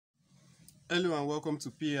Hello and welcome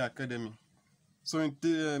to PA Academy. So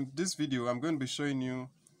in this video, I'm going to be showing you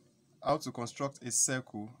how to construct a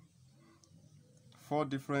circle, four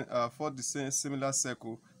the same similar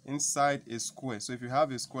circle inside a square. So if you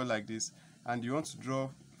have a square like this and you want to draw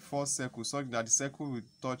four circles so that the circle will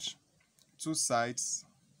touch two sides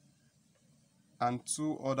and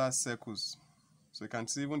two other circles. So you can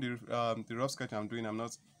see even the rough sketch I'm doing, I'm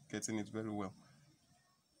not getting it very well.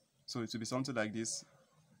 So it will be something like this.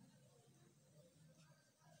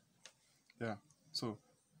 Yeah, so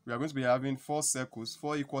we are going to be having four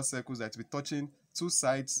equal circles that will be touching two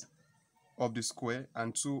sides of the square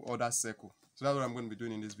and two other circles. So that's what I'm going to be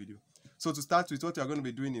doing in this video. So to start with, what we are going to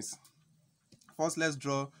be doing is first let's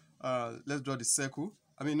draw the circle.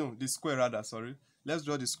 The square rather. Sorry, let's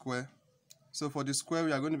draw the square. So for the square,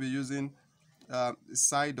 we are going to be using a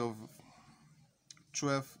side of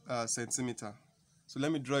 12 centimeter. So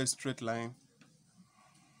let me draw a straight line.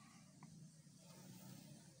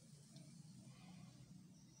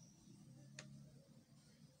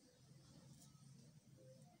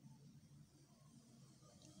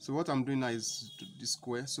 So what I'm doing now is the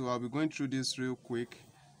square. So I'll be going through this real quick.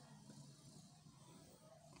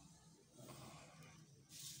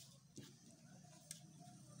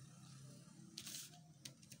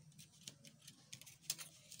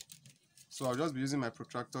 So I'll just be using my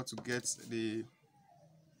protractor to get the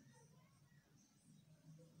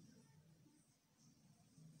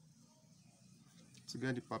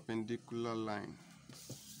perpendicular line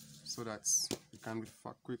so that you can be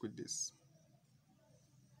quick with this.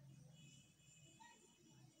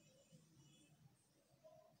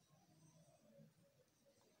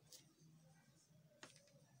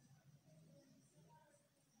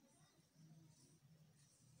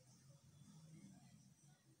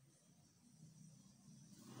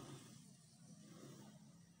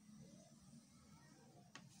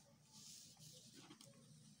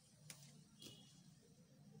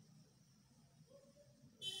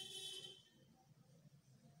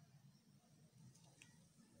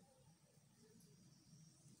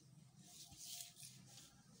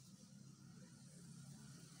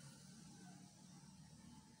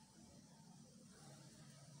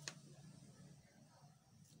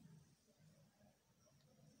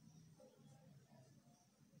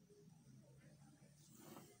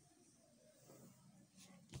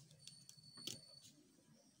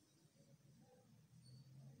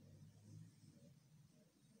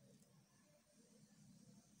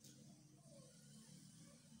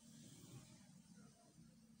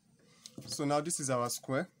 So now this is our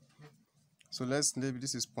square. So let's label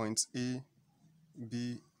this is point A,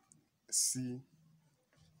 B, C,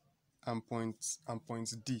 and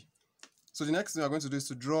point D. So the next thing we're going to do is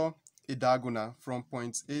to draw a diagonal from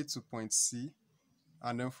point A to point C,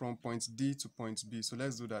 and then from point D to point B. So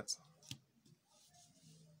let's do that.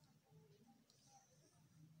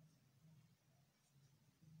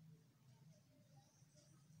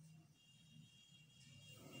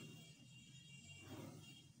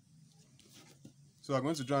 So we're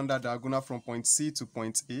going to draw that diagonal from point C to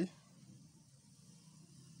point A.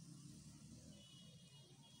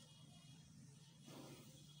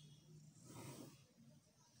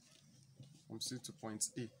 From C to point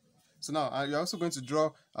A. So now you're also going to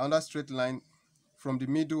draw another straight line from the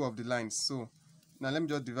middle of the lines. So now let me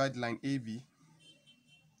just divide line AB.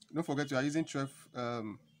 Don't forget you are using 12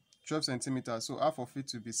 centimeters, so half of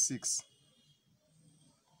it will be 6.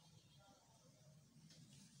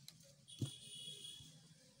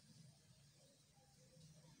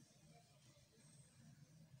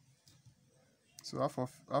 So half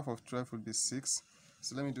of 12 would be 6.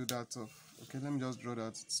 So let me do that off. Okay, let me just draw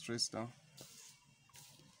that straight down.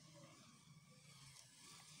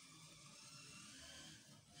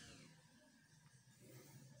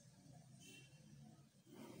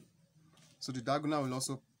 So the diagonal will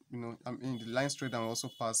also, the line straight down will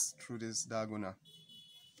also pass through this diagonal.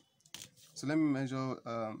 So let me measure,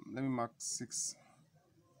 let me mark 6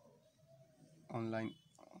 on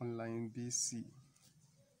line BC.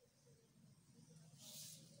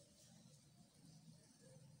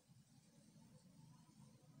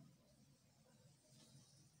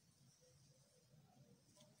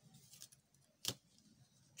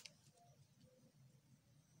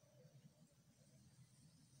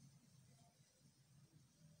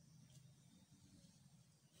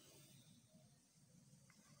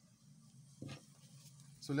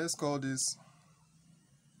 So let's call this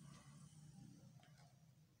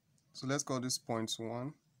point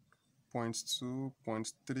 1, point 2,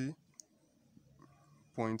 point 3,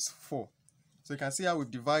 point 4. So you can see how we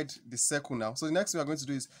divide the circle now. So the next thing we're going to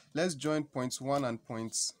do is let's join point 1 and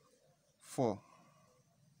point 4.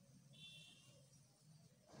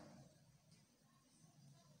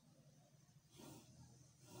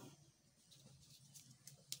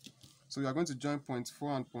 So we are going to join point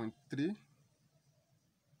 4 and point 3.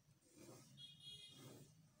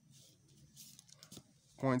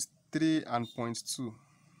 Point 3 and point 2.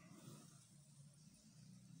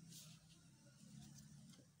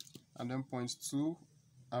 And then point 2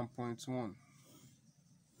 and point 1.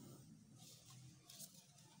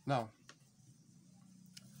 Now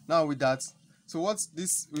with that, so what's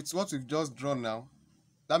this? It's what we've just drawn now.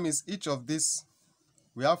 That means each of this,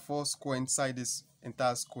 we have 4 square inside this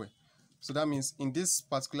entire square. So that means in this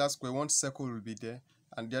particular square, one circle will be there,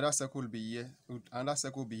 and the other circle will be here, another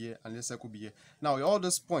circle will be here, and the circle will be here. Now all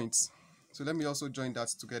those points, so let me also join that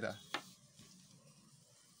together.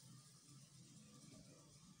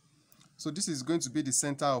 So this is going to be the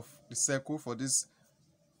center of the circle for this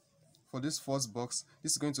first box.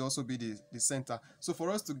 This is going to also be the center. So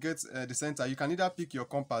for us to get the center, you can either pick your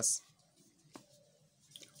compass,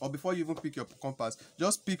 or before you even pick your compass,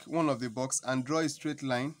 just pick one of the box and draw a straight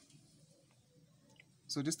line.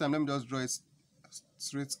 So this time let me just draw it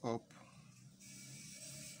straight up.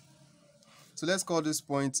 So let's call this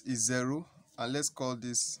point is 0, and let's call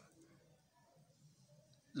this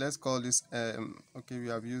okay, we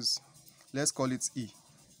have used, let's call it E.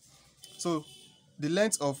 So the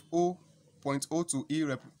length of point O to E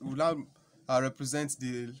will now represent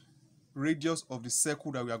the radius of the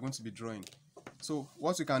circle that we are going to be drawing. So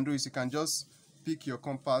what you can do is you can just pick your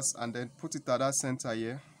compass and then put it at that center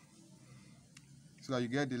here, so that you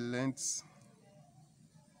get the length.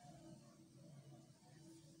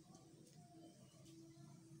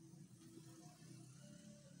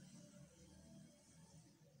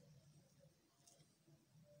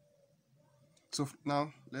 So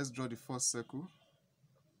now let's draw the first circle.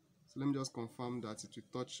 So let me just confirm that it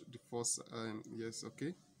will touch the first, yes,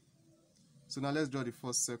 okay. So now let's draw the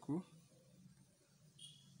first circle.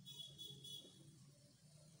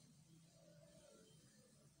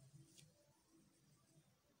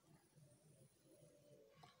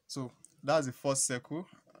 So that's the first circle.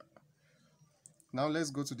 Now let's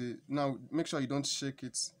go to the, now make sure you don't shake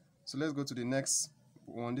it. So let's go to the next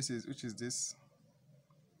one, which is this.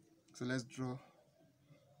 So let's draw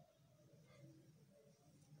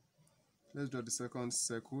the second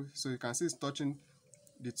circle. So you can see it's touching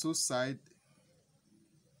the two sides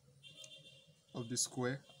of the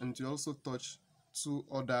square, and you also touch 2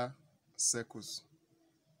 other circles.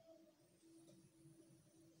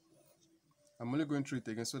 I'm only going through it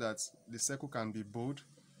again so that the circle can be bold.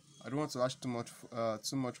 I don't want to add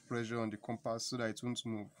too much pressure on the compass so that it won't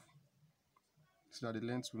move, so that the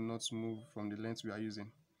length will not move from the length we are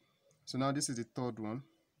using. So now this is the third one.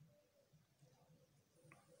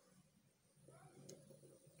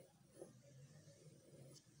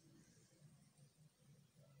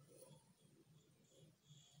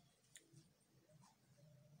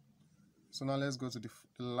 So now let's go to the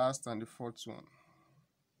last and the fourth one.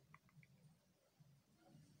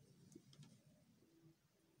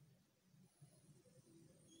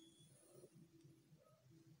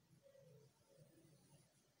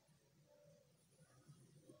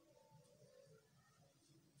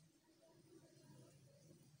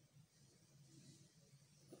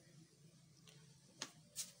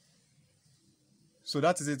 So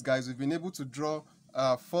that is it, guys. We've been able to draw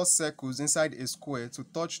 4 circles inside a square to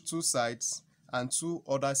touch 2 sides and 2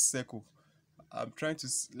 other circles. I'm trying to,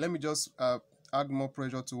 let me just add more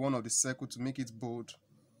pressure to one of the circles to make it bold,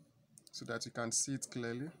 so that you can see it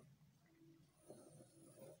clearly.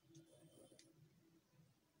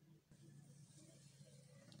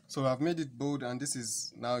 So I've made it bold, and this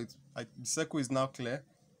is now, the circle is now clear.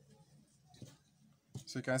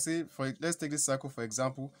 So you can see, let's take this circle for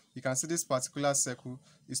example. You can see this particular circle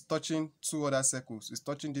is touching 2 other circles. It's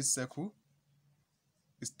touching this circle,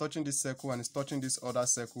 it's touching this circle, and it's touching this other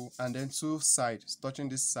circle, and then 2 sides. It's touching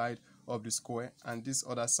this side of the square and this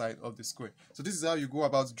other side of the square. So this is how you go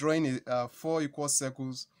about drawing 4 equal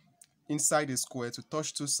circles inside a square to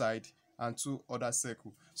touch 2 sides and 2 other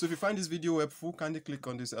circles. So if you find this video helpful, kindly click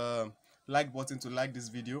on this like button to like this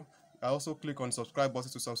video. I also click on subscribe button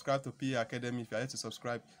to subscribe to PA Academy if you are yet to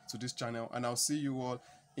subscribe to this channel, and I'll see you all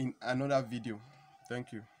in another video.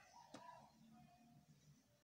 Thank you.